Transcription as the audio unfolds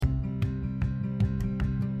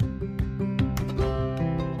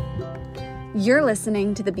You're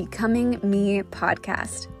listening to the Becoming Me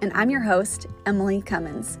podcast, and I'm your host, Emily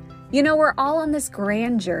Cummins. You know, we're all on this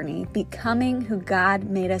grand journey, becoming who God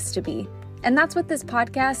made us to be. And that's what this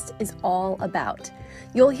podcast is all about.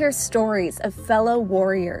 You'll hear stories of fellow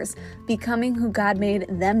warriors becoming who God made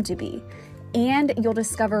them to be. And you'll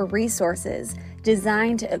discover resources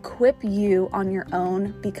designed to equip you on your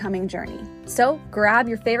own becoming journey. So grab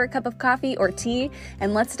your favorite cup of coffee or tea,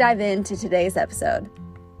 and let's dive into today's episode.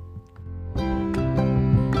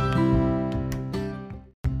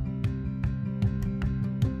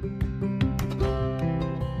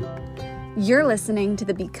 You're listening to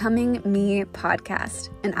the Becoming Me podcast,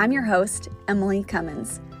 and I'm your host, Emily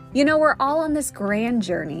Cummins. You know, we're all on this grand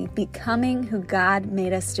journey, becoming who God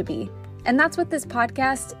made us to be. And that's what this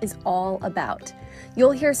podcast is all about.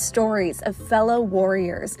 You'll hear stories of fellow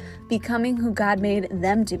warriors becoming who God made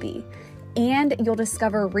them to be. And you'll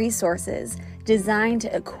discover resources designed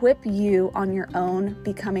to equip you on your own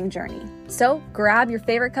becoming journey. So grab your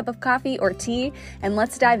favorite cup of coffee or tea, and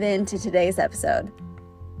let's dive into today's episode.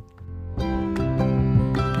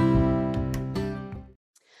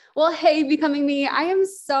 Well, hey, Becoming Me, I am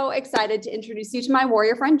so excited to introduce you to my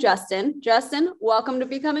warrior friend, Justin. Justin, welcome to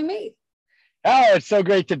Becoming Me. Oh, it's so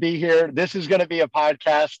great to be here. This is going to be a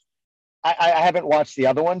podcast. I haven't watched the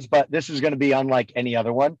other ones, but this is going to be unlike any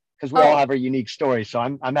other one because we all have our unique story. So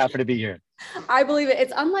I'm happy to be here. I believe it.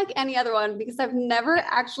 It's unlike any other one because I've never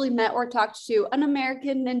actually met or talked to an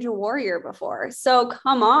American Ninja Warrior before. So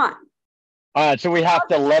come on. All right. So we have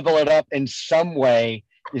to level it up in some way.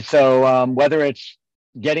 So whether it's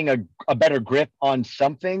getting a better grip on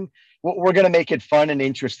something, we're going to make it fun and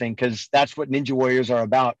interesting because that's what Ninja Warriors are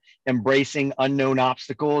about, embracing unknown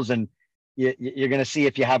obstacles. And you're going to see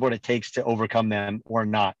if you have what it takes to overcome them or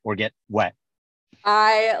not, or get wet.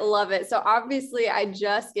 I love it. So obviously I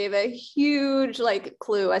just gave a huge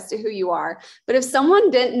clue as to who you are, but if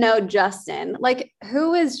someone didn't know Justin,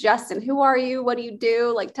 who is Justin? Who are you? What do you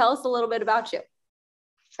do? Tell us a little bit about you.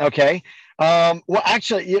 Okay. Well,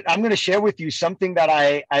 actually, I'm going to share with you something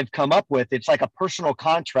that I've come up with. It's like a personal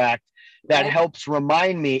contract that helps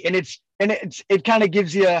remind me. And it kind of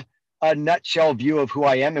gives you a nutshell view of who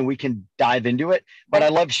I am, and we can dive into it. But I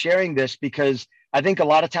love sharing this because I think a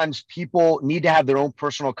lot of times people need to have their own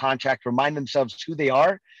personal contract, remind themselves who they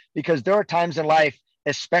are, because there are times in life,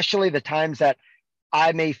 especially the times that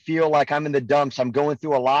I may feel like I'm in the dumps, I'm going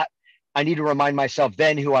through a lot. I need to remind myself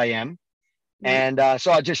then who I am. And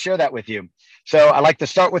so I'll just share that with you. So I like to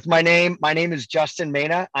start with my name. My name is Justin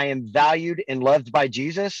Maina. I am valued and loved by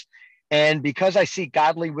Jesus. And because I seek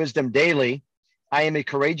godly wisdom daily, I am a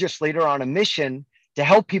courageous leader on a mission to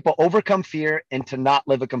help people overcome fear and to not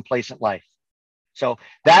live a complacent life. So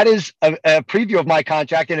that is a preview of my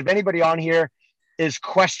contract. And if anybody on here is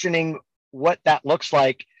questioning what that looks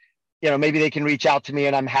like, maybe they can reach out to me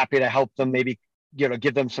and I'm happy to help them, maybe,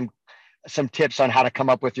 give them some tips on how to come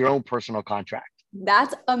up with your own personal contract.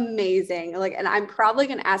 That's amazing. And I'm probably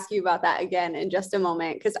going to ask you about that again in just a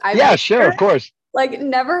moment. Because sure. Of course.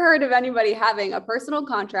 Never heard of anybody having a personal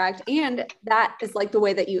contract. And that is the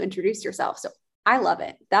way that you introduce yourself. So I love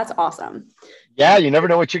it. That's awesome. Yeah. You never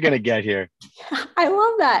know what you're going to get here. I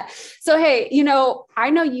love that. So, hey, I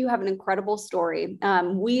know you have an incredible story.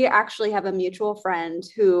 We actually have a mutual friend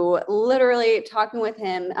who literally talking with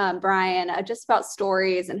him, Brian, just about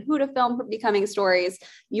stories and who to film for Becoming Stories,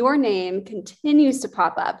 your name continues to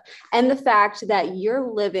pop up, and the fact that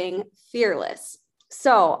you're living fearless.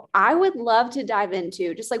 So I would love to dive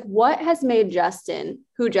into just what has made Justin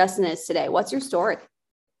who Justin is today. What's your story?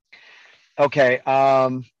 Okay.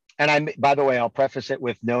 And by the way, I'll preface it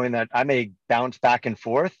with knowing that I may bounce back and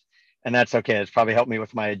forth, and that's okay. It's probably helped me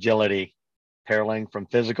with my agility, paralleling from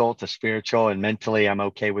physical to spiritual, and mentally, I'm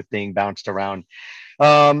okay with being bounced around.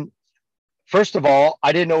 First of all,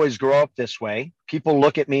 I didn't always grow up this way. People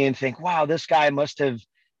look at me and think, wow, this guy must have,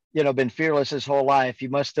 been fearless his whole life. He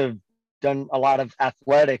must have done a lot of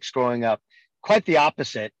athletics growing up. Quite the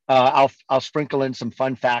opposite. I'll sprinkle in some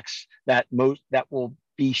fun facts that will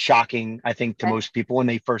be shocking, I think, to most people when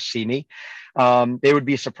they first see me. They would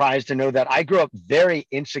be surprised to know that I grew up very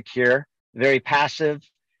insecure, very passive,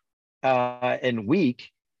 and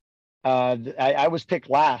weak. I was picked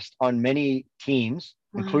last on many teams,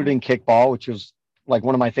 including kickball, which was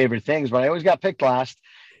one of my favorite things, but I always got picked last.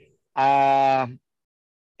 And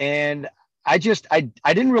I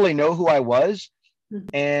didn't really know who I was.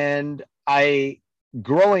 And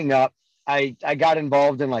growing up, I got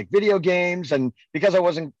involved in video games, and because I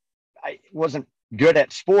wasn't good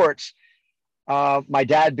at sports, my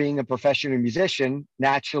dad being a professional musician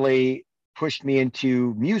naturally pushed me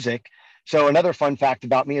into music. So another fun fact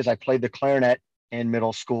about me is I played the clarinet in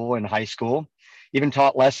middle school and high school, even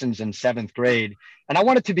taught lessons in seventh grade. And I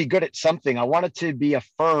wanted to be good at something. I wanted to be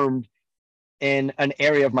affirmed in an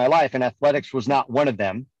area of my life, and athletics was not one of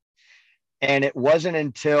them. And it wasn't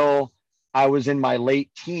until I was in my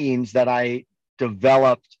late teens that I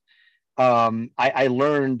developed, I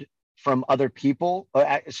learned from other people,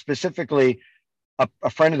 specifically a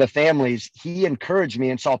friend of the family's. He encouraged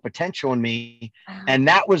me and saw potential in me. And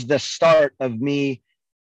that was the start of me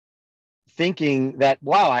thinking that,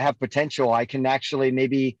 wow, I have potential. I can actually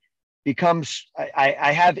maybe become,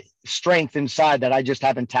 I have strength inside that I just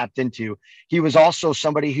haven't tapped into. He was also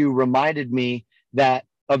somebody who reminded me that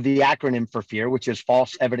of the acronym for fear, which is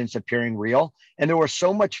false evidence appearing real. And there was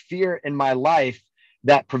so much fear in my life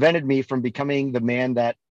that prevented me from becoming the man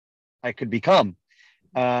that I could become,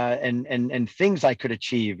 and things I could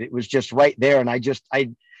achieve. It was just right there.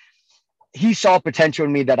 And he saw potential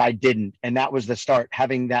in me that I didn't. And that was the start,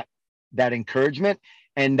 having that encouragement.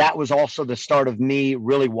 And that was also the start of me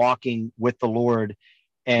really walking with the Lord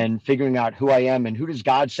and figuring out who I am and who does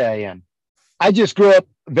God say I am. I just grew up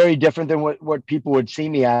very different than what people would see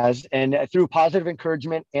me as. And through positive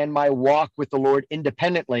encouragement and my walk with the Lord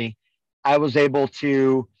independently, I was able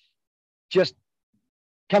to just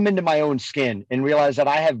come into my own skin and realize that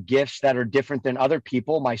I have gifts that are different than other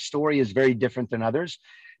people. My story is very different than others.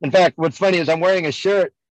 In fact, what's funny is I'm wearing a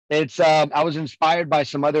shirt. It's I was inspired by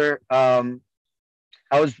some other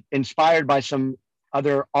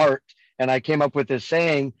art, and I came up with this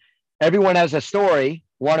saying, everyone has a story,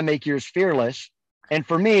 want to make yours fearless. And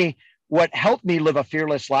for me, what helped me live a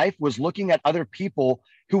fearless life was looking at other people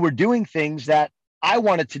who were doing things that I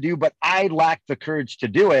wanted to do, but I lacked the courage to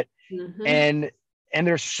do it. Mm-hmm. And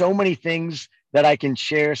there's so many things that I can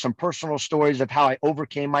share, some personal stories of how I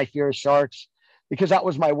overcame my fear of sharks, because that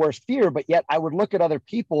was my worst fear. But yet I would look at other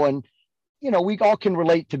people, and, we all can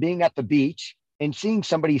relate to being at the beach and seeing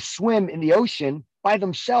somebody swim in the ocean by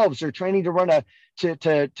themselves. They're training to run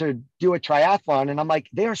to do a triathlon. And I'm like,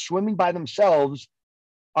 they're swimming by themselves.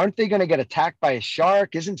 Aren't they going to get attacked by a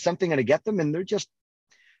shark? Isn't something going to get them? And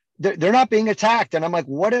they're not being attacked. And I'm like,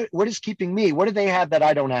 what is keeping me? What do they have that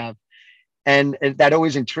I don't have? And that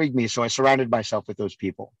always intrigued me. So I surrounded myself with those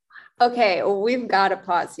people. Okay, well, we've got to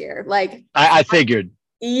pause here. Like, I figured.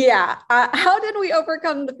 Yeah. How did we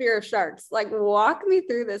overcome the fear of sharks? Like, walk me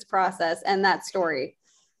through this process and that story.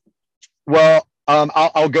 Well,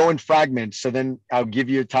 I'll go in fragments. So then I'll give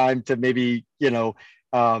you time to maybe,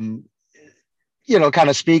 kind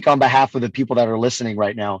of speak on behalf of the people that are listening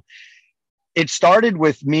right now. It started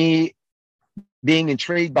with me being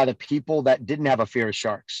intrigued by the people that didn't have a fear of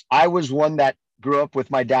sharks. I was one that grew up with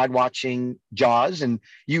my dad watching Jaws, and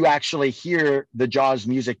you actually hear the Jaws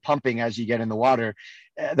music pumping as you get in the water.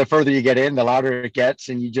 The further you get in, the louder it gets,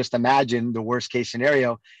 and you just imagine the worst case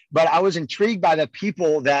scenario. But I was intrigued by the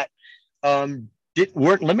people that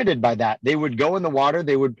weren't limited by that. They would go in the water,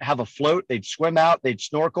 they would have a float, they'd swim out, they'd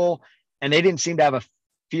snorkel, and they didn't seem to have a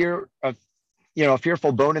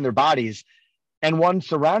fearful bone in their bodies. And one,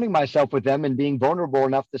 surrounding myself with them and being vulnerable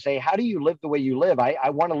enough to say, how do you live the way you live? I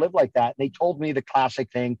want to live like that. And they told me the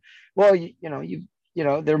classic thing, well,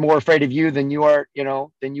 they're more afraid of you than you are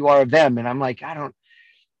of them. And I'm like,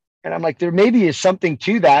 there maybe is something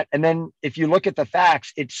to that. And then if you look at the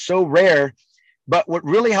facts, it's so rare. But what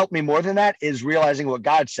really helped me more than that is realizing what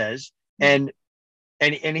God says. And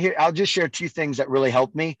here, I'll just share two things that really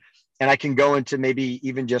helped me. And I can go into maybe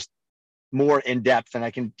even just more in depth, and I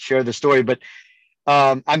can share the story. But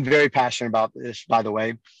I'm very passionate about this, by the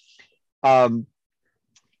way. I'm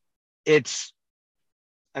just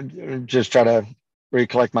trying to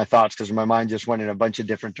recollect my thoughts because my mind just went in a bunch of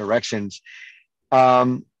different directions.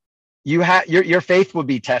 Your faith will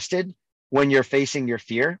be tested when you're facing your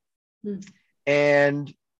fear.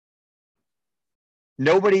 And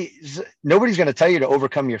nobody's going to tell you to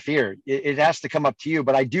overcome your fear. It has to come up to you.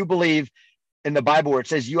 But I do believe in the Bible where it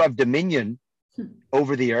says you have dominion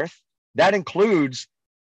over the earth. That includes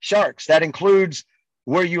sharks. That includes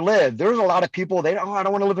where you live. There's a lot of people, I don't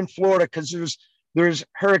want to live in Florida because there's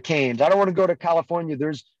hurricanes. I don't want to go to California.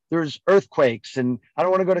 There's earthquakes, and I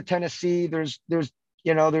don't want to go to Tennessee. There's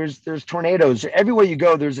tornadoes. Everywhere you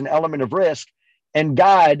go, there's an element of risk. And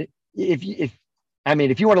God, if you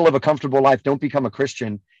want to live a comfortable life, don't become a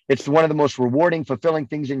Christian. It's one of the most rewarding, fulfilling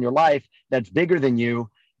things in your life that's bigger than you,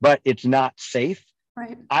 but it's not safe.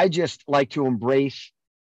 Right. I just like to embrace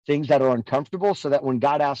things that are uncomfortable so that when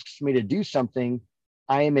God asks me to do something,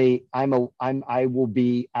 I will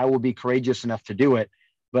be courageous enough to do it,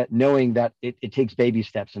 but knowing that it takes baby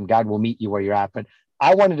steps and God will meet you where you're at. But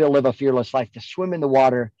I wanted to live a fearless life, to swim in the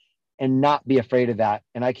water and not be afraid of that.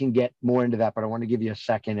 And I can get more into that, but I want to give you a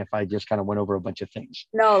second if I just kind of went over a bunch of things.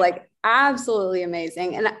 No, like absolutely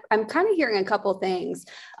amazing. And I'm kind of hearing a couple things.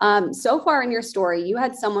 So far in your story, you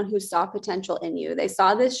had someone who saw potential in you. They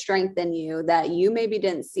saw this strength in you that you maybe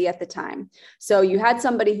didn't see at the time. So you had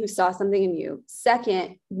somebody who saw something in you.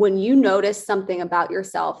 Second, when you noticed something about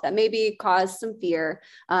yourself that maybe caused some fear,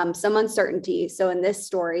 some uncertainty. So in this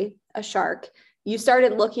story, a shark, you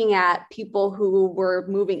started looking at people who were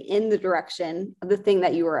moving in the direction of the thing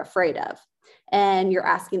that you were afraid of. And you're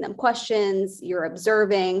asking them questions, you're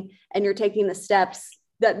observing, and you're taking the steps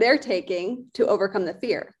that they're taking to overcome the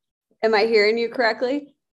fear. Am I hearing you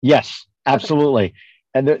correctly? Yes, absolutely. Okay.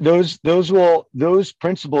 And those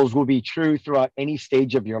principles will be true throughout any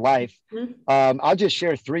stage of your life. Mm-hmm. I'll just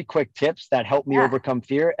share 3 quick tips that help me overcome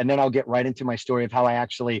fear, and then I'll get right into my story of how I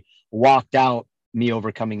actually walked out me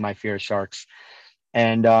overcoming my fear of sharks.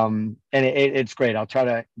 And it's great. I'll try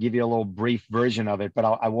to give you a little brief version of it, but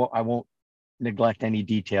I won't neglect any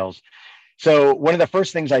details. So one of the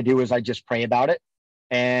first things I do is I just pray about it,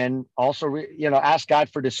 and also ask God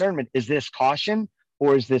for discernment. Is this caution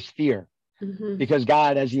or is this fear? Mm-hmm. Because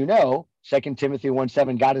God, as you know, 2 Timothy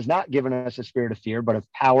 1:7, God has not given us a spirit of fear, but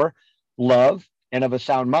of power, love, and of a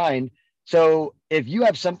sound mind. So if you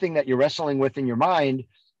have something that you're wrestling with in your mind,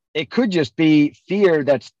 it could just be fear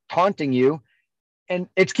that's taunting you, and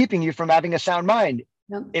it's keeping you from having a sound mind.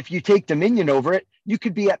 Yep. If you take dominion over it, you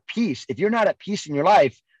could be at peace. If you're not at peace in your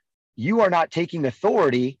life, you are not taking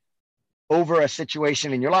authority over a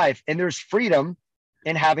situation in your life. And there's freedom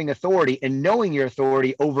in having authority and knowing your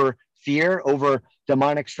authority over fear, over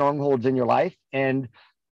demonic strongholds in your life. And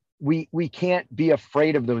we can't be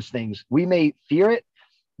afraid of those things. We may fear it,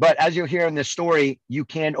 but as you'll hear in this story, you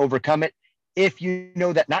can overcome it if you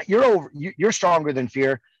know that not you're stronger than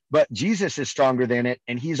fear, but Jesus is stronger than it,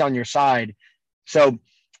 and he's on your side. So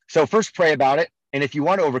first pray about it. And if you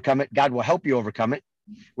want to overcome it, God will help you overcome it,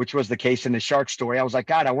 which was the case in the shark story. I was like,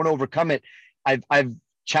 God, I want to overcome it. I've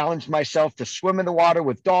challenged myself to swim in the water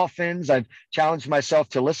with dolphins. I've challenged myself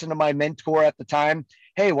to listen to my mentor at the time.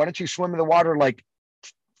 Hey, why don't you swim in the water like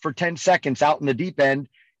for 10 seconds out in the deep end,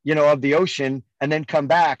 of the ocean, and then come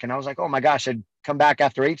back? And I was like, oh my gosh, I'd come back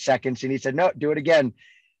after 8 seconds. And he said, no, do it again.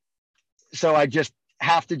 So I just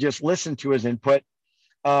have to just listen to his input.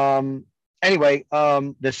 Anyway,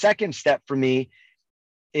 the second step for me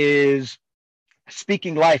is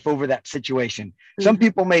speaking life over that situation. Mm-hmm. Some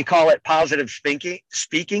people may call it positive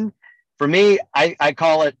speaking. For me, I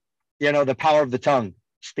call it, the power of the tongue.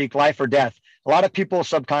 Speak life or death. A lot of people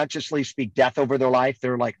subconsciously speak death over their life.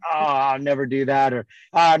 They're like, oh, I'll never do that, or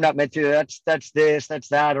I'm not meant to. That's this, that's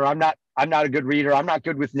that, or I'm not a good reader. I'm not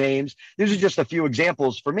good with names. These are just a few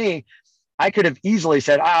examples. For me, I could have easily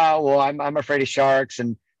said, I'm afraid of sharks.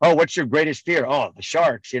 And, oh, what's your greatest fear? Oh, the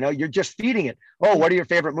sharks. You're just feeding it. Oh, what are your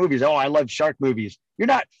favorite movies? Oh, I love shark movies. You're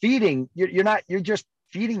not feeding. You're just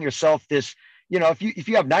feeding yourself this. If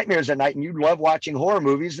you have nightmares at night and you love watching horror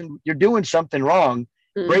movies, and you're doing something wrong,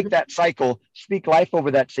 break that cycle. Speak life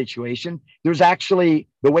over that situation. There's actually,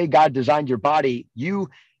 the way God designed your body, you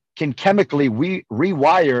can chemically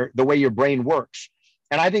rewire the way your brain works.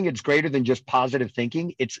 And I think it's greater than just positive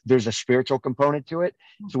thinking. There's a spiritual component to it.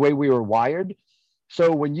 It's the way we were wired.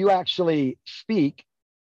 So when you actually speak,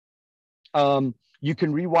 you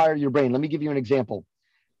can rewire your brain. Let me give you an example.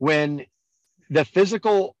 When the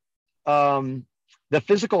physical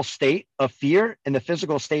state of fear and the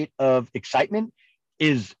physical state of excitement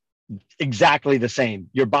is exactly the same.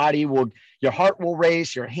 Your heart will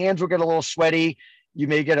race, your hands will get a little sweaty. You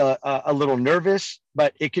may get a little nervous,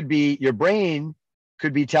 but it could be your brain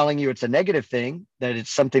could be telling you it's a negative thing, that it's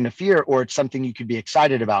something to fear, or it's something you could be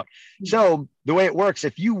excited about. Mm-hmm. So the way it works,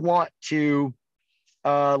 if you want to,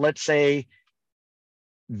 let's say,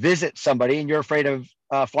 visit somebody and you're afraid of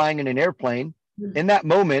flying in an airplane, mm-hmm. in that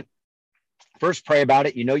moment, first pray about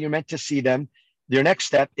it. You're meant to see them. Your next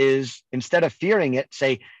step is, instead of fearing it,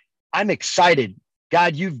 say, I'm excited.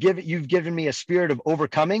 God, you've given me a spirit of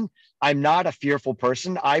overcoming. I'm not a fearful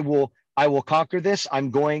person. I will conquer this.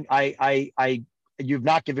 You've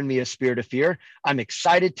not given me a spirit of fear. I'm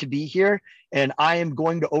excited to be here, and I am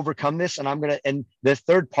going to overcome this. And the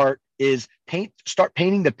third part is start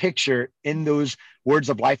painting the picture in those words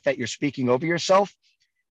of life that you're speaking over yourself.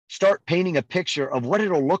 Start painting a picture of what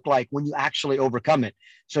it'll look like when you actually overcome it.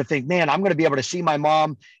 So think, man, I'm going to be able to see my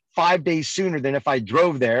mom 5 days sooner than if I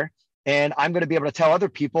drove there. And I'm going to be able to tell other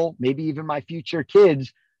people, maybe even my future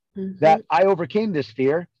kids, mm-hmm. that I overcame this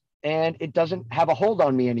fear and it doesn't have a hold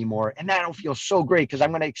on me anymore. And that'll feel so great because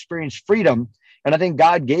I'm going to experience freedom. And I think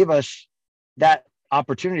God gave us that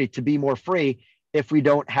opportunity to be more free. if we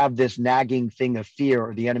don't have this nagging thing of fear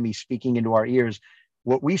or the enemy speaking into our ears.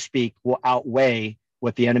 What we speak will outweigh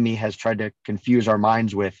what the enemy has tried to confuse our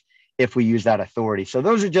minds with if we use that authority. So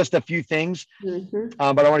those are just a few things, but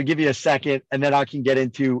I want to give you a second, and then I can get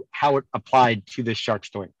into how it applied to this shark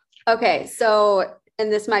story. Okay. So,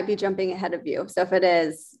 and this might be jumping ahead of you. So if it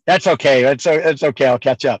is, that's okay. That's okay. I'll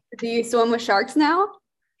catch up. Do you swim with sharks now?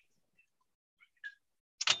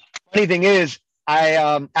 Funny thing is,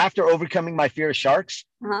 I after overcoming my fear of sharks,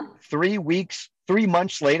 3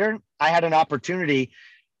 months later, I had an opportunity.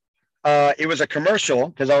 It was a commercial,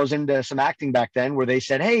 because I was into some acting back then, where they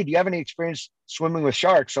said, "Hey, do you have any experience swimming with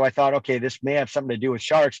sharks?" So I thought, okay, this may have something to do with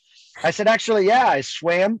sharks. I said, actually, yeah, I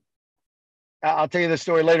swam. I'll tell you the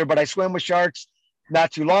story later, but I swam with sharks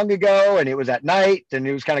not too long ago, and it was at night, and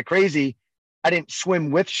it was kind of crazy. I didn't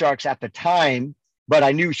swim with sharks at the time, but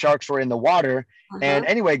I knew sharks were in the water. And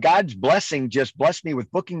anyway, God's blessing just blessed me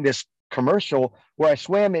with booking this commercial where I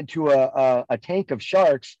swam into a tank of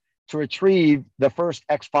sharks to retrieve the first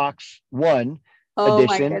Xbox One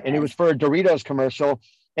edition. And it was for a Doritos commercial.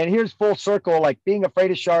 And here's full circle, like being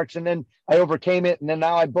afraid of sharks. And then I overcame it. And then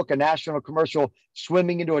now I book a national commercial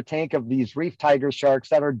swimming into a tank of these reef tiger sharks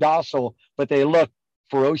that are docile, but they look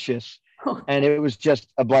ferocious. And it was just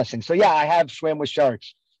a blessing. So yeah, I have swam with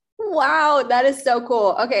sharks. Wow, that is so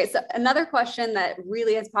cool. Okay, so another question that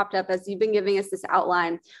really has popped up as you've been giving us this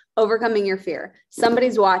outline, overcoming your fear.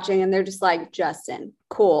 Somebody's watching and they're just like, Justin,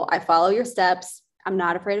 cool. I follow your steps. I'm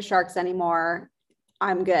not afraid of sharks anymore.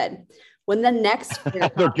 I'm good. When the next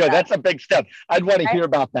fear they're good. Up, that's a big step. I'd want to hear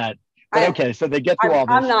about that. But okay, so they get through all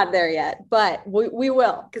this. I'm not there yet, but we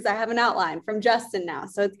will, because I have an outline from Justin now,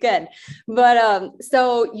 so it's good. But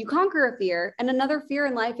so you conquer a fear, and another fear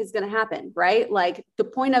in life is going to happen, right? Like the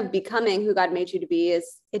point of becoming who God made you to be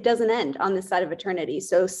is it doesn't end on this side of eternity.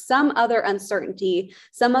 So some other uncertainty,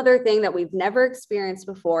 some other thing that we've never experienced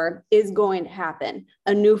before is going to happen.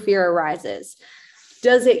 A new fear arises.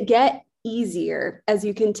 Does it get easier as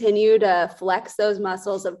you continue to flex those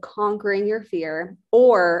muscles of conquering your fear?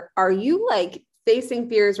 Or are you like facing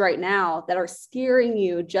fears right now that are scaring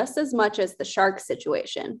you just as much as the shark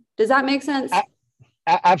situation? Does that make sense?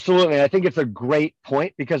 Absolutely. I think it's a great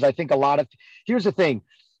point, because I think here's the thing.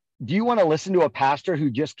 Do you want to listen to a pastor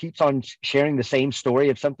who just keeps on sharing the same story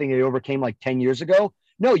of something they overcame like 10 years ago?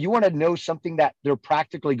 No, you want to know something that they're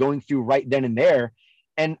practically going through right then and there.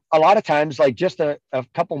 And a lot of times, like just a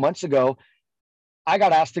couple months ago, I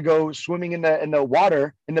got asked to go swimming in the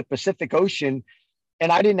water in the Pacific Ocean,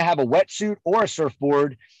 and I didn't have a wetsuit or a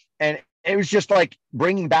surfboard. And it was just like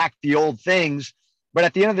bringing back the old things. But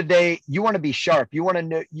at the end of the day, you want to be sharp. You want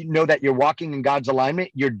to know that you're walking in God's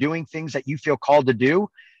alignment. You're doing things that you feel called to do,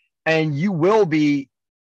 and you will be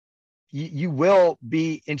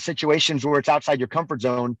in situations where it's outside your comfort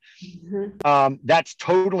zone. That's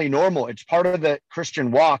totally normal. It's part of the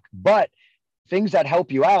Christian walk. But things that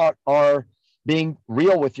help you out are being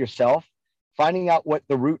real with yourself, finding out what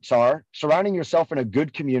the roots are, surrounding yourself in a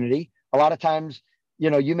good community. A lot of times,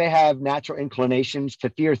 you may have natural inclinations to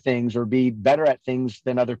fear things or be better at things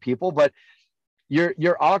than other people, but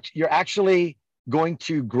you're actually going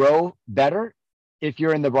to grow better if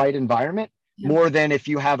you're in the right environment, more than if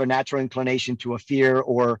you have a natural inclination to a fear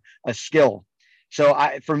or a skill. So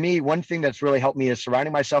for me, one thing that's really helped me is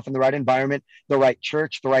surrounding myself in the right environment, the right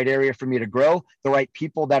church, the right area for me to grow, the right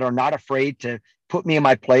people that are not afraid to put me in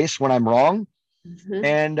my place when I'm wrong.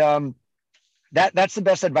 And that's the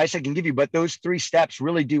best advice I can give you. But those 3 steps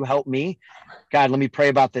really do help me. God, let me pray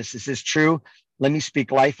about this. This is true. Let me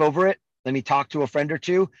speak life over it. Let me talk to a friend or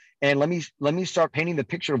two, and let me start painting the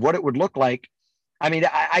picture of what it would look like. I mean,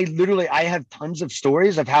 I have tons of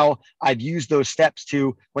stories of how I've used those steps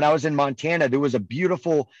to, when I was in Montana, there was a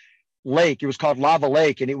beautiful lake. It was called Lava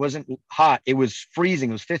Lake, and it wasn't hot. It was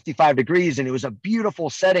freezing. It was 55 degrees, and it was a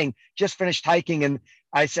beautiful setting. Just finished hiking. And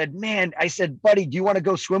I said, buddy, do you want to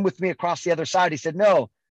go swim with me across the other side? He said,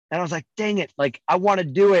 no. And I was like, dang it. Like, I want to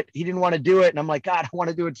do it. He didn't want to do it. And I'm like, God, I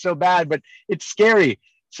want to do it so bad, but it's scary.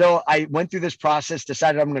 So I went through this process,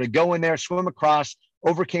 decided I'm going to go in there, swim across,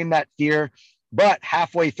 overcame that fear. But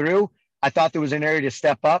halfway through, I thought there was an area to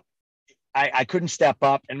step up. I couldn't step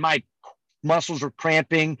up, and my muscles were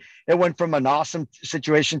cramping. It went from an awesome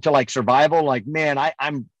situation to like survival. Like, man,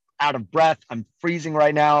 I'm out of breath. I'm freezing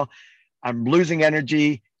right now. I'm losing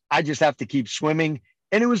energy. I just have to keep swimming.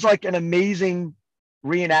 And it was like an amazing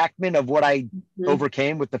reenactment of what I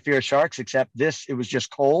overcame with the fear of sharks, except it was just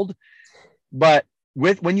cold. But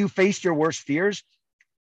when you face your worst fears,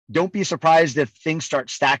 don't be surprised if things start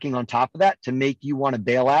stacking on top of that to make you want to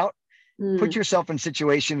bail out. Put yourself in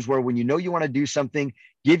situations where when you know you want to do something,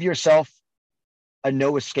 give yourself a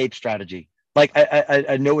no escape strategy. like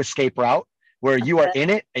a no escape route where you are in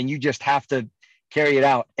it and you just have to carry it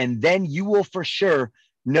out. And then you will for sure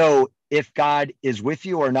know if God is with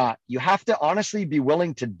you or not. You have to honestly be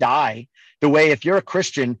willing to die the way, if you're a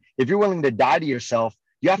Christian, if you're willing to die to yourself,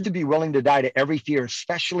 you have to be willing to die to every fear,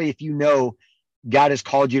 especially if you know God has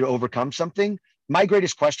called you to overcome something. My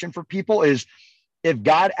greatest question for people is, if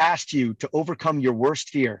God asked you to overcome your worst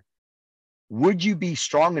fear, would you be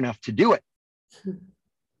strong enough to do it?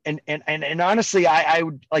 And honestly, I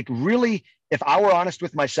would like, really, if I were honest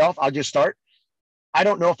with myself, I'll just start. I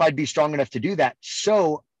don't know if I'd be strong enough to do that.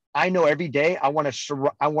 So I know every day I want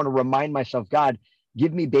to remind myself, God,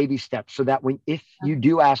 give me baby steps so that if you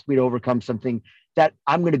do ask me to overcome something, that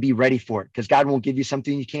I'm going to be ready for it, because God won't give you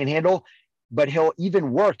something you can't handle, but he'll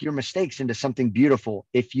even work your mistakes into something beautiful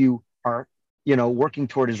if you are, working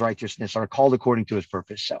toward his righteousness, or called according to his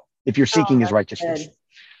purpose. So if you're seeking his righteousness. Good.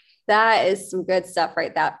 That is some good stuff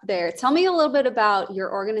right there. Tell me a little bit about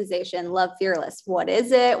your organization, Love Fearless. What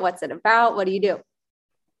is it? What's it about? What do you do?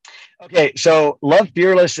 Okay, so Love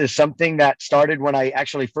Fearless is something that started when I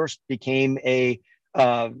actually first became a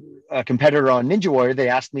competitor on Ninja Warrior. They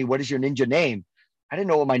asked me, what is your ninja name? I didn't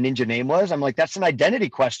know what my ninja name was. I'm like, that's an identity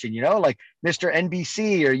question, like Mr.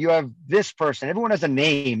 NBC, or you have this person. Everyone has a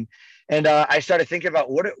name. And I started thinking about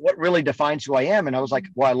what really defines who I am. And I was like,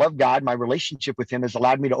 well, I love God. My relationship with him has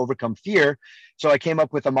allowed me to overcome fear. So I came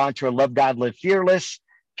up with a mantra: love God, live fearless.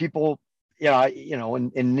 People, in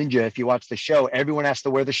Ninja, if you watch the show, everyone has to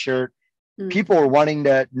wear the shirt. People are wanting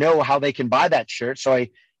to know how they can buy that shirt. So I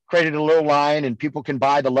created a little line, and people can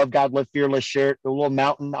buy the Love God, Live Fearless shirt, the little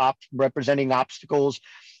mountain representing obstacles.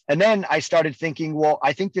 And then I started thinking, well,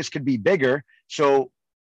 I think this could be bigger. So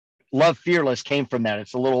Love Fearless came from that.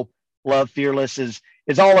 It's a little Love Fearless is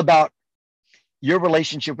all about your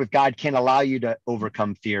relationship with God can allow you to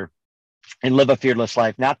overcome fear and live a fearless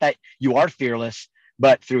life. Not that you are fearless,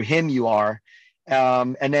 but through him you are.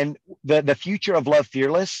 And then the future of Love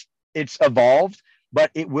Fearless, it's evolved, but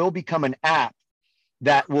it will become an app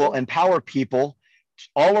that will empower people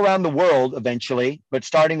all around the world eventually, but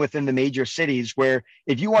starting within the major cities, where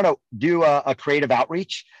if you want to do a creative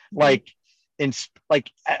outreach, like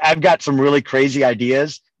I've got some really crazy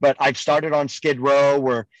ideas, but I've started on Skid Row,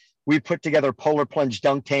 where we put together polar plunge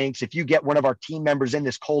dunk tanks. If you get one of our team members in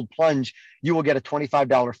this cold plunge, you will get a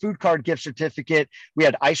 $25 food card gift certificate. We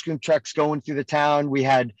had ice cream trucks going through the town. We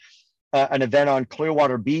had an event on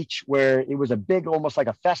Clearwater Beach where it was a big, almost like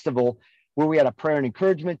a festival, where we had a prayer and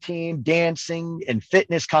encouragement team, dancing and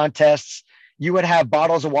fitness contests. You would have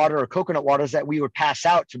bottles of water or coconut waters that we would pass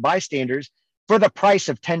out to bystanders for the price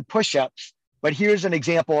of 10 push-ups. But here's an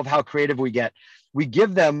example of how creative we get. We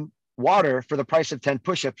give them water for the price of 10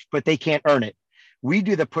 push-ups, but they can't earn it. We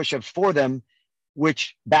do the push-ups for them,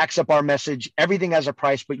 which backs up our message. Everything has a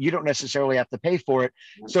price, but you don't necessarily have to pay for it.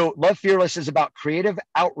 So Love Fearless is about creative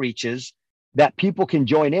outreaches that people can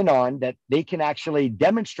join in on, that they can actually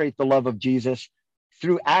demonstrate the love of Jesus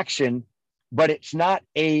through action, but it's not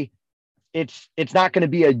going to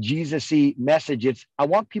be a Jesus-y message. I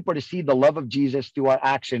want people to see the love of Jesus through our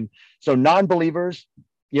action. So non-believers,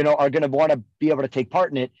 are going to want to be able to take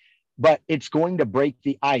part in it, but it's going to break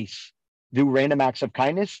the ice through random acts of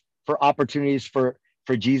kindness for opportunities for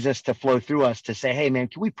Jesus to flow through us, to say, hey man,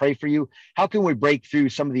 can we pray for you? How can we break through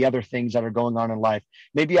some of the other things that are going on in life?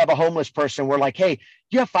 Maybe you have a homeless person. We're like, hey, do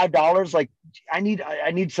you have $5? Like, I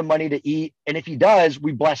need some money to eat. And if he does,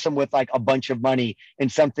 we bless him with like a bunch of money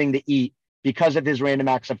and something to eat because of his random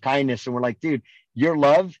acts of kindness. And we're like, dude, your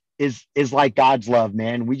love is like God's love,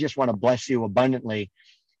 man. We just want to bless you abundantly.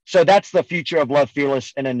 So that's the future of Love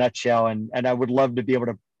Fearless in a nutshell. And I would love to be able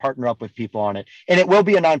to partner up with people on it. And it will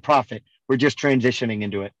be a nonprofit. We're just transitioning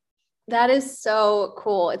into it. That is so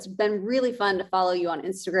cool. It's been really fun to follow you on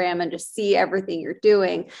Instagram and just see everything you're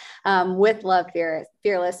doing with Love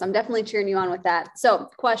Fearless. I'm definitely cheering you on with that. So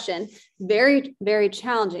question, very, very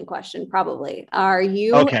challenging question, probably. Are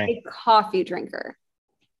you a coffee drinker?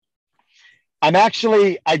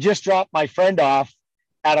 I just dropped my friend off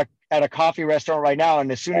at a coffee restaurant right now.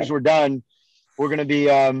 And as soon as we're done, we're going to be,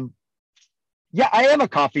 I am a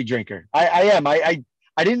coffee drinker. I am.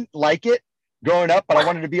 I didn't like it growing up, but I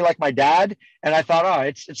wanted to be like my dad. And I thought,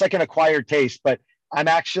 it's like an acquired taste, but I'm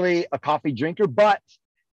actually a coffee drinker, but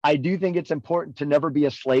I do think it's important to never be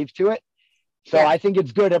a slave to it. So I think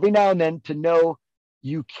it's good every now and then to know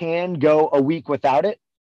you can go a week without it.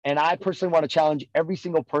 And I personally want to challenge every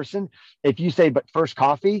single person. If you say, but first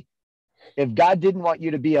coffee, if God didn't want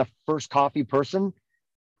you to be a first coffee person,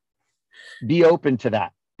 be open to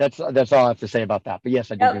that. That's all I have to say about that. But yes,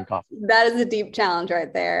 I do drink coffee. That is a deep challenge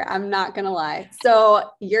right there. I'm not going to lie. So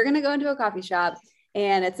you're going to go into a coffee shop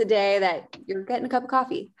and it's a day that you're getting a cup of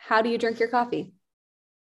coffee. How do you drink your coffee?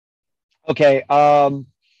 Okay.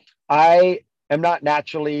 I am not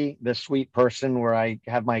naturally the sweet person where I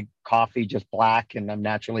have my coffee just black and I'm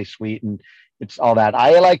naturally sweet and it's all that.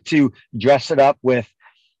 I like to dress it up with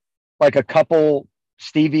like a couple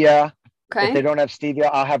stevia. If they Okay. don't have stevia,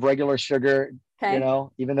 I'll have regular sugar, Okay.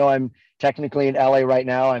 even though I'm technically in LA right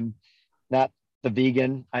now, I'm not the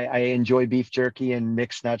vegan. I enjoy beef jerky and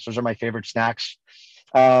mixed nuts. Those are my favorite snacks.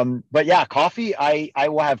 But yeah, coffee, I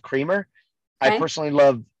will have creamer. I Okay. personally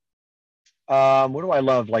love, what do I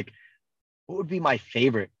love? Like, what would be my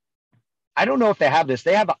favorite? I don't know if they have this.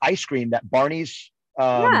 They have an ice cream that Barney's,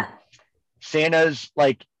 um, Yeah. Santa's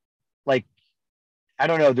like I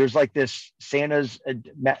don't know. There's like this Santa's.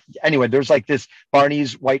 Anyway, there's like this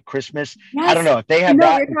Barney's White Christmas. I don't Yes. know if they I have know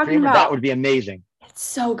what that you're and talking creamer. That about. would be amazing. It's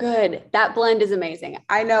so good. That blend is amazing.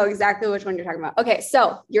 I know exactly which one you're talking about. Okay,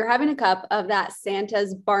 so you're having a cup of that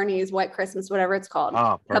Santa's Barney's White Christmas, whatever it's called,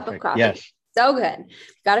 Ah, cup of perfect. coffee. Yes. So good. You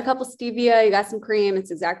got a couple stevia, you got some cream. It's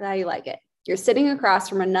exactly how you like it. You're sitting across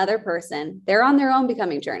from another person. They're on their own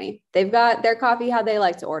becoming journey. They've got their coffee how they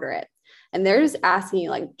like to order it. And they're just asking you,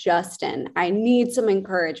 like, Justin, I need some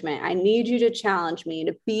encouragement. I need you to challenge me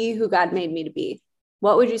to be who God made me to be.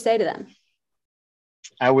 What would you say to them?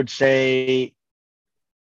 I would say,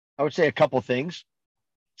 I would say a couple things.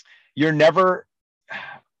 You're never,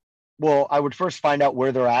 well, I would first find out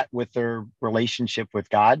where they're at with their relationship with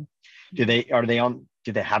God. Do they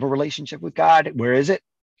have a relationship with God? Where is it?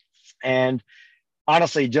 And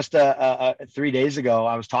honestly, just 3 days ago,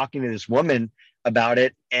 I was talking to this woman about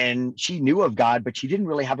it, and she knew of God, but she didn't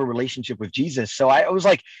really have a relationship with Jesus. So I was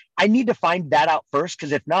like, I need to find that out first,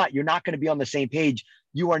 because if not, you're not going to be on the same page.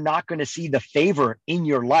 You are not going to see the favor in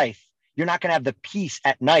your life. You're not going to have the peace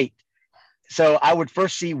at night. So I would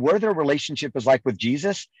first see where their relationship is like with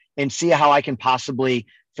Jesus and see how I can possibly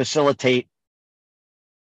facilitate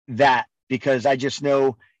that, because I just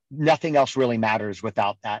know nothing else really matters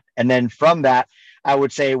without that. And then from that, I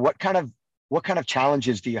would say, what kind of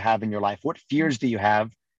challenges do you have in your life? What fears do you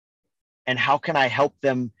have? And how can I help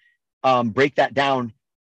them break that down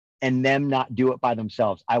and them not do it by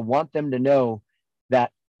themselves? I want them to know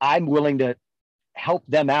that I'm willing to help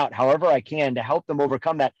them out however I can to help them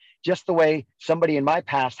overcome that, just the way somebody in my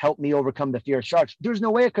past helped me overcome the fear of sharks. There's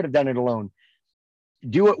no way I could have done it alone.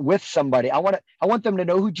 Do it with somebody. I want them to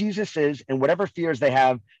know who Jesus is, and whatever fears they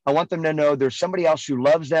have, I want them to know there's somebody else who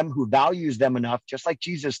loves them, who values them enough, just like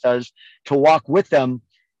Jesus does, to walk with them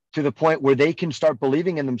to the point where they can start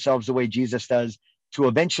believing in themselves the way Jesus does, to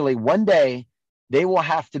eventually one day they'll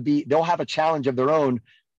have a challenge of their own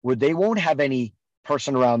where they won't have any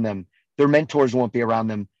person around them. Their mentors won't be around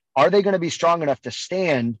them. Are they going to be strong enough to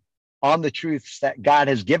stand on the truths that God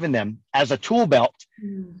has given them as a tool belt?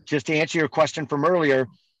 Mm. Just to answer your question from earlier,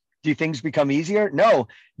 do things become easier? No.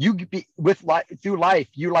 You be with life, through life,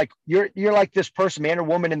 you're like this person, man or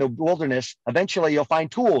woman in the wilderness. Eventually you'll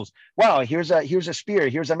find tools. Wow, here's a spear,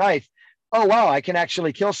 here's a knife. Oh wow, I can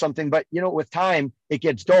actually kill something. But with time it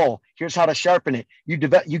gets dull. Here's how to sharpen it. You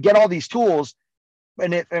get all these tools,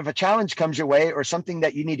 and if a challenge comes your way or something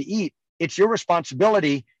that you need to eat, it's your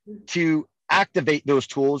responsibility to activate those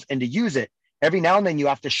tools and to use it. Every now and then you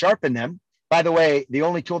have to sharpen them. By the way, the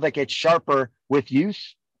only tool that gets sharper with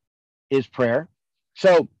use is prayer.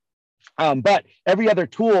 So, but every other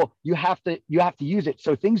tool you have to use it.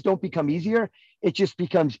 So things don't become easier. It just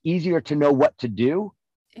becomes easier to know what to do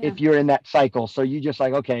Yeah. if you're in that cycle. So you just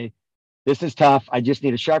like, okay, this is tough. I just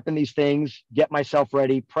need to sharpen these things, get myself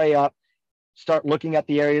ready, pray up, start looking at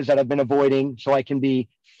the areas that I've been avoiding so I can be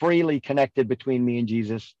freely connected between me and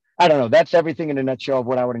Jesus. I don't know. That's everything in a nutshell of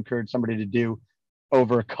what I would encourage somebody to do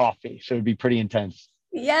over coffee. So it'd be pretty intense.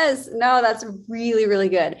 Yes. No, that's really, really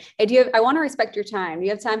good. Hey, I want to respect your time. Do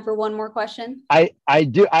you have time for one more question? I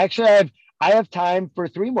do. I have time for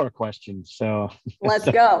three more questions. So Let's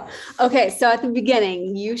go. Okay. So at the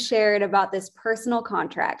beginning, you shared about this personal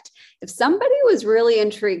contract. If somebody was really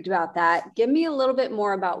intrigued about that, give me a little bit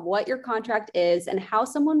more about what your contract is and how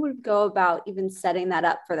someone would go about even setting that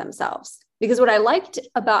up for themselves. Because what I liked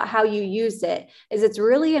about how you used it is it's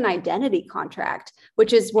really an identity contract,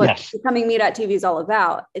 which is what yes. becoming me.tv is all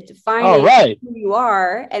about. It's All defining right. who you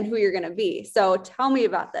are and who you're going to be. So tell me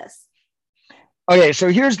about this. Okay. So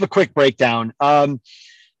here's the quick breakdown.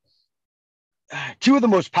 Two of the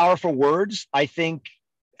most powerful words I think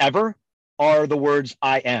ever are the words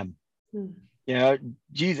I am. Hmm.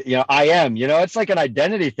 Jesus, I am, it's like an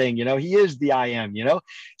identity thing, he is the I am,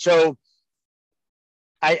 so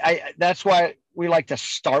I that's why we like to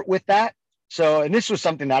start with that. So, and this was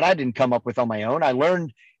something that I didn't come up with on my own.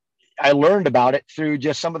 I learned about it through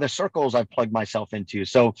just some of the circles I've plugged myself into.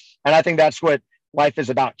 So, and I think that's what life is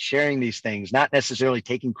about, sharing these things, not necessarily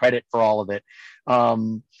taking credit for all of it.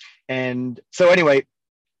 And so anyway,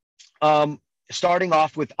 starting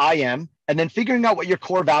off with I am, and then figuring out what your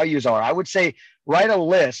core values are. I would say, write a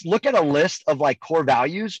list, look at a list of like core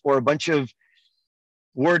values or a bunch of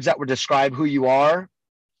words that would describe who you are.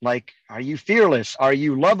 Like, are you fearless? Are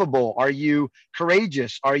you lovable? Are you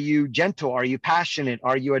courageous? Are you gentle? Are you passionate?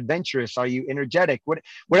 Are you adventurous? Are you energetic?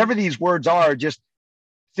 Whatever these words are, just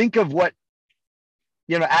think of what,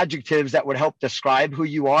 adjectives that would help describe who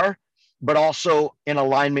you are, but also in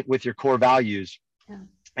alignment with your core values. Yeah.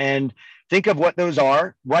 And think of what those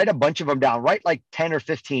are, write a bunch of them down, write like 10 or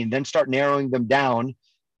 15, then start narrowing them down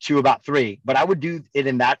to about 3. But I would do it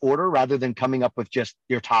in that order rather than coming up with just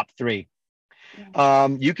your top 3.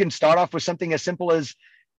 You can start off with something as simple as,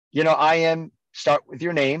 I am, start with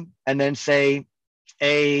your name, and then say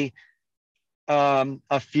a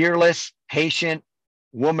fearless, patient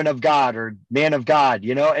woman of God or man of God,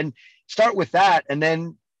 and start with that. And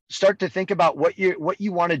then start to think about what you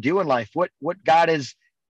want to do in life, what God has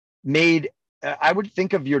made. I would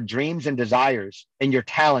think of your dreams and desires and your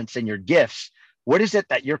talents and your gifts. What is it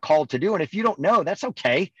that you're called to do? And if you don't know, that's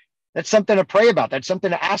okay. That's something to pray about. That's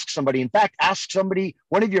something to ask somebody. In fact, ask somebody,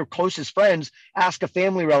 one of your closest friends, ask a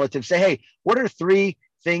family relative, say, hey, what are 3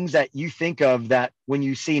 things that you think of that when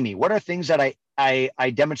you see me? What are things that I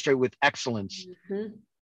demonstrate with excellence? Mm-hmm.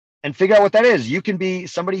 And figure out what that is. You can be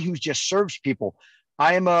somebody who just serves people.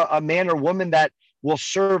 I am a man or woman that will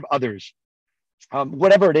serve others,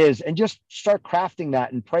 whatever it is, and just start crafting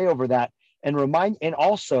that and pray over that and remind. And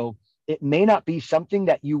also, it may not be something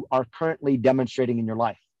that you are currently demonstrating in your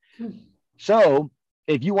life. So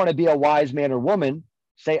if you want to be a wise man or woman,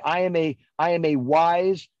 say, I am a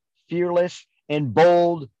wise, fearless, and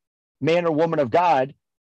bold man or woman of God.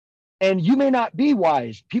 And you may not be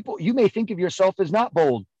wise. You may think of yourself as not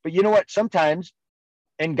bold, but you know what? Sometimes,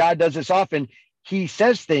 and God does this often, he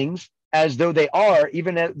says things as though they are,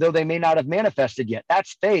 even though they may not have manifested yet.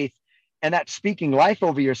 That's faith. And that's speaking life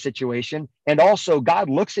over your situation. And also, God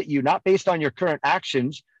looks at you not based on your current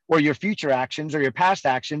actions or your future actions or your past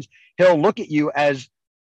actions. He'll look at you as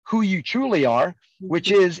who you truly are,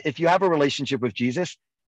 which is, if you have a relationship with Jesus,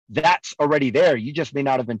 that's already there. You just may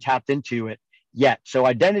not have been tapped into it yet. So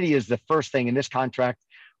identity is the first thing, and this contract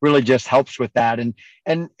really just helps with that.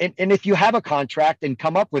 And if you have a contract and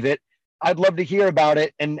come up with it, I'd love to hear about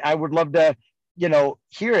it. And I would love to,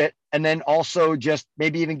 hear it. And then also just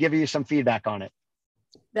maybe even give you some feedback on it.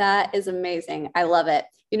 That is amazing. I love it.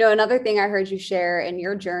 Another thing I heard you share in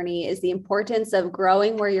your journey is the importance of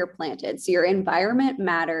growing where you're planted. So your environment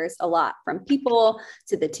matters a lot, from people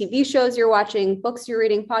to the TV shows you're watching, books you're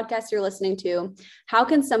reading, podcasts you're listening to. How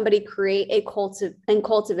can somebody create and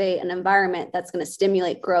cultivate an environment that's going to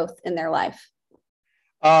stimulate growth in their life?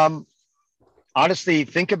 Honestly,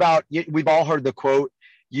 think about, we've all heard the quote,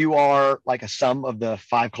 you are like a sum of the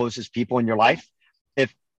 5 closest people in your life.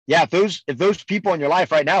 If those people in your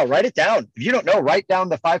life right now, write it down. If you don't know, write down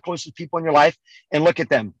the 5 closest people in your life and look at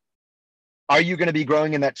them. Are you going to be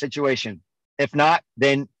growing in that situation? If not,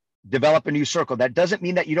 then develop a new circle. That doesn't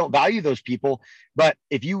mean that you don't value those people, but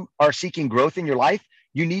if you are seeking growth in your life,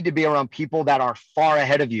 you need to be around people that are far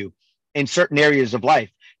ahead of you in certain areas of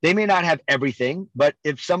life. They may not have everything, but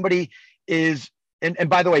if somebody is, and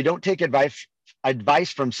by the way, don't take advice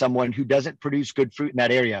from someone who doesn't produce good fruit in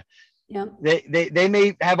that area. Yeah. They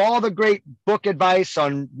may have all the great book advice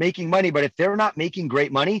on making money, but if they're not making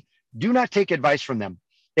great money, do not take advice from them.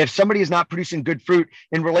 If somebody is not producing good fruit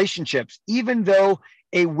in relationships, even though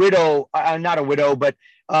a widow, not a widow, but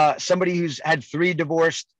somebody who's had 3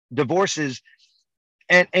 divorces.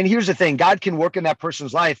 And here's the thing, God can work in that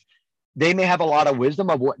person's life. They may have a lot of wisdom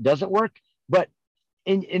of what doesn't work, but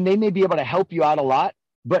and they may be able to help you out a lot.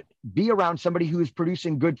 But be around somebody who is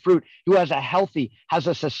producing good fruit, who has has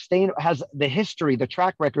the history, the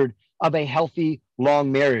track record of a healthy,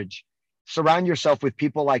 long marriage. Surround yourself with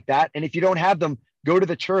people like that. And if you don't have them, go to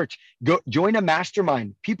the church, go join a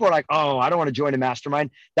mastermind. People are like, oh, I don't want to join a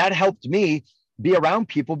mastermind. That helped me be around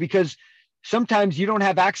people because sometimes you don't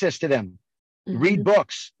have access to them. Mm-hmm. Read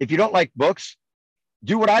books. If you don't like books,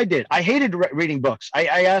 do what I did. I hated reading books.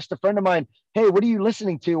 I asked a friend of mine, hey, what are you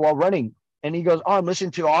listening to while running? And he goes, oh, I'm listening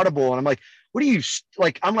to Audible. And I'm like, what are you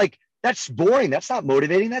like? I'm like, that's boring. That's not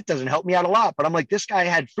motivating. That doesn't help me out a lot. But I'm like, this guy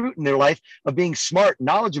had fruit in their life of being smart,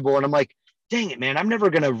 knowledgeable. And I'm like, dang it, man, I'm never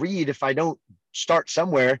going to read if I don't start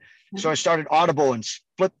somewhere. Mm-hmm. So I started Audible and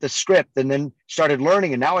flipped the script and then started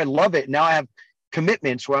learning. And now I love it. Now I have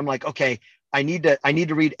commitments where I'm like, okay, I need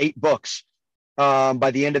to read 8 books by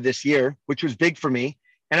the end of this year, which was big for me.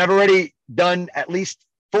 and I've already done at least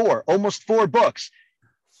almost four books.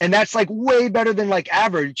 And that's like way better than like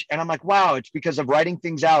average. And I'm like, wow, it's because of writing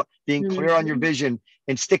things out, being clear on your vision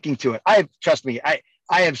and sticking to it. Trust me, I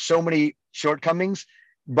have so many shortcomings,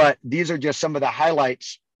 but these are just some of the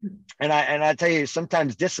highlights. And I tell you,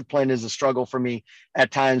 sometimes discipline is a struggle for me at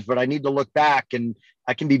times, but I need to look back, and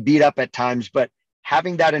I can be beat up at times, but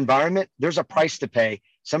having that environment, there's a price to pay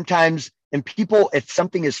sometimes. And people, if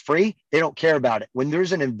something is free, they don't care about it. When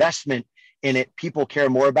there's an investment in it, people care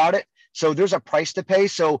more about it. So there's a price to pay.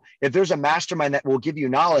 So if there's a mastermind that will give you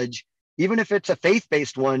knowledge, even if it's a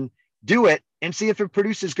faith-based one, do it and see if it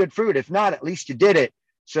produces good fruit. If not, at least you did it.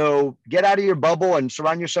 So get out of your bubble and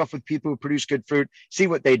surround yourself with people who produce good fruit. See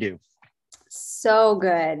what they do. So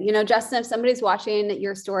good. You know, Justin, if somebody's watching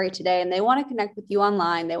your story today and they want to connect with you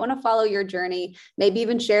online, they want to follow your journey, maybe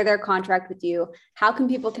even share their contract with you, how can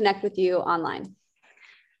people connect with you online?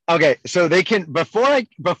 Okay. So they can, before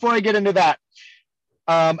I get into that,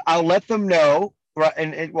 I'll let them know.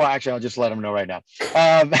 Well, actually, I'll just let them know right now.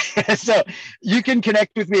 So you can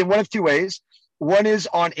connect with me in one of two ways. One is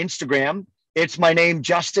on Instagram. It's my name,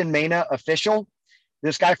 Justin Maina Official.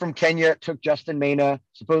 This guy from Kenya took Justin Maina.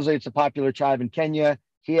 Supposedly it's a popular tribe in Kenya.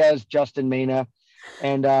 He has Justin Maina,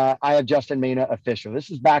 and I have Justin Maina Official. This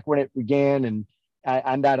is back when it began, and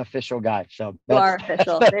I'm that official guy. So you are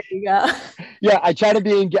official. There you go. Yeah, I try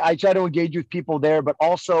to engage with people there, but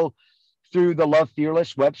also through the Love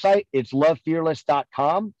Fearless website. It's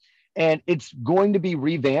lovefearless.com, and it's going to be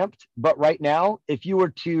revamped. But right now, if you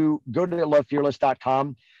were to go to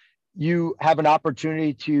lovefearless.com, you have an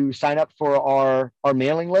opportunity to sign up for our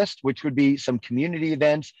mailing list, which would be some community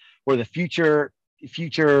events or the future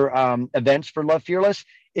events for Love Fearless.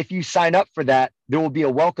 If you sign up for that, there will be a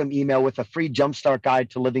welcome email with a free jumpstart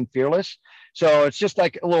guide to living fearless. So it's just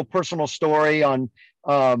like a little personal story on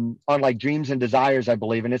like dreams and desires, I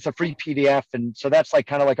believe. And it's a free PDF. And so that's like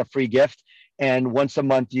kind of like a free gift. And once a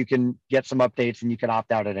month, you can get some updates and you can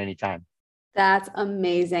opt out at any time. That's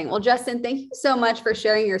amazing. Well, Justin, thank you so much for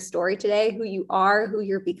sharing your story today, who you are, who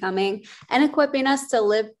you're becoming, and equipping us to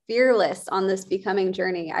live fearless on this becoming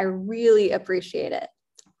journey. I really appreciate it.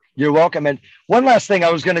 You're welcome. And one last thing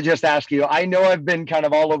I was going to just ask you, I know I've been kind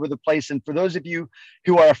of all over the place. And for those of you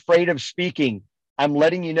who are afraid of speaking, I'm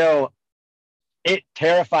letting you know, it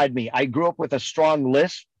terrified me. I grew up with a strong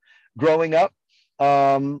lisp growing up.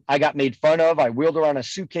 I got made fun of. I wheeled around a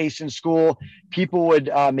suitcase in school. People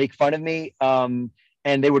would make fun of me, and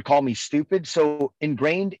they would call me stupid. So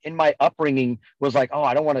ingrained in my upbringing was like, oh,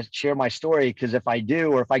 I don't want to share my story, because if I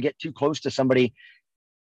do, or if I get too close to somebody,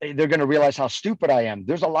 they're going to realize how stupid I am.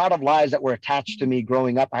 There's a lot of lies that were attached to me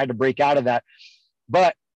growing up. I had to break out of that.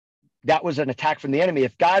 But that was an attack from the enemy.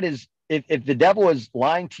 If the devil is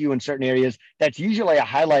lying to you in certain areas, that's usually a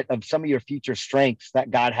highlight of some of your future strengths that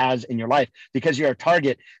God has in your life, because you're a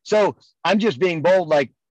target. So I'm just being bold. Like,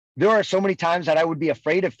 there are so many times that I would be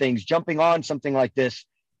afraid of things, jumping on something like this,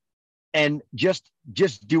 and just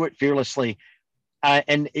do it fearlessly.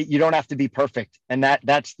 You don't have to be perfect. And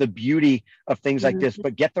that's the beauty of things like this,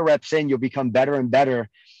 but get the reps in, you'll become better and better.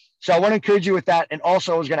 So I want to encourage you with that. And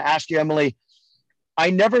also I was going to ask you, Emily, I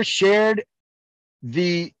never shared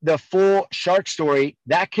the full shark story.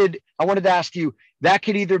 I wanted to ask you, that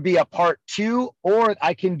could either be a part 2, or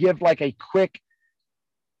I can give like a quick,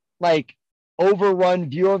 like, overrun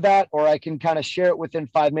view of that, or I can kind of share it within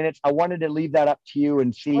 5 minutes. I wanted to leave that up to you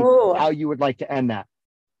and see how you would like to end that.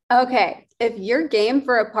 Okay. If you're game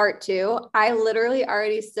for a part 2, I literally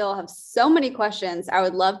already still have so many questions I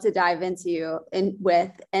would love to dive into and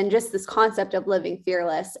just this concept of living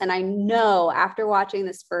fearless. And I know after watching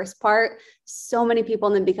this first part, so many people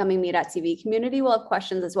in the Becoming Me.TV community will have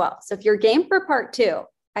questions as well. So if you're game for part 2,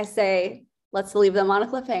 I say, let's leave them on a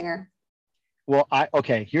cliffhanger. Well,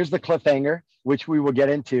 here's the cliffhanger, which we will get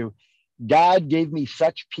into. God gave me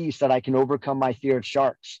such peace that I can overcome my fear of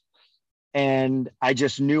sharks. And I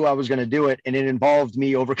just knew I was going to do it. And it involved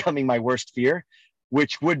me overcoming my worst fear,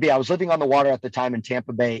 which would be, I was living on the water at the time in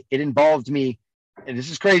Tampa Bay. It involved me, and this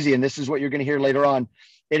is crazy, and this is what you're going to hear later on.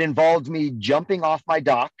 It involved me jumping off my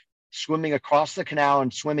dock, swimming across the canal,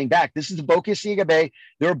 and swimming back. This is the Boca Ciega Bay.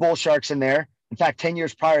 There are bull sharks in there. In fact, 10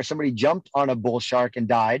 years prior, somebody jumped on a bull shark and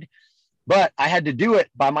died. But I had to do it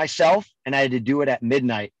by myself, and I had to do it at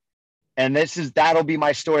midnight. And that'll be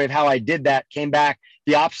my story of how I did that, came back,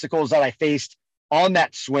 the obstacles that I faced on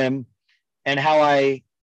that swim, and how I,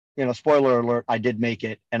 spoiler alert, I did make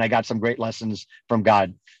it, and I got some great lessons from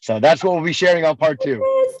God. So that's what we'll be sharing on part 2.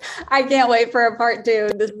 I can't wait for a part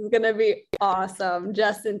 2. This is going to be awesome.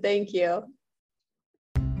 Justin, thank you.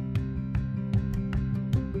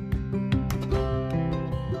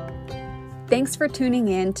 Thanks for tuning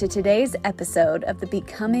in to today's episode of the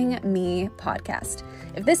Becoming Me podcast.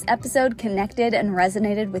 If this episode connected and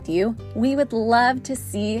resonated with you, we would love to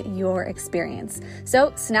see your experience.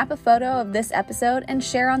 So snap a photo of this episode and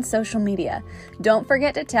share on social media. Don't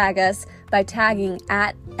forget to tag us by tagging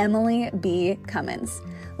at Emily B. Cummins.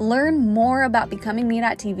 Learn more about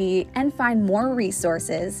BecomingMe.tv and find more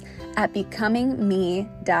resources at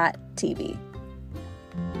BecomingMe.tv.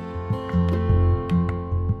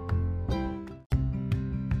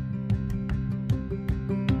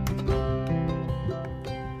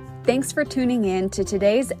 Thanks for tuning in to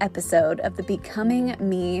today's episode of the Becoming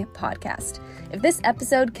Me podcast. If this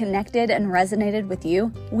episode connected and resonated with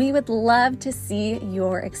you, we would love to see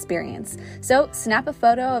your experience. So snap a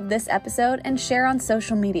photo of this episode and share on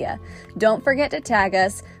social media. Don't forget to tag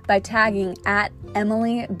us by tagging at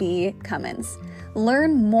Emily B. Cummins.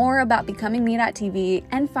 Learn more about BecomingMe.tv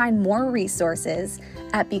and find more resources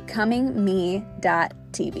at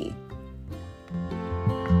BecomingMe.tv.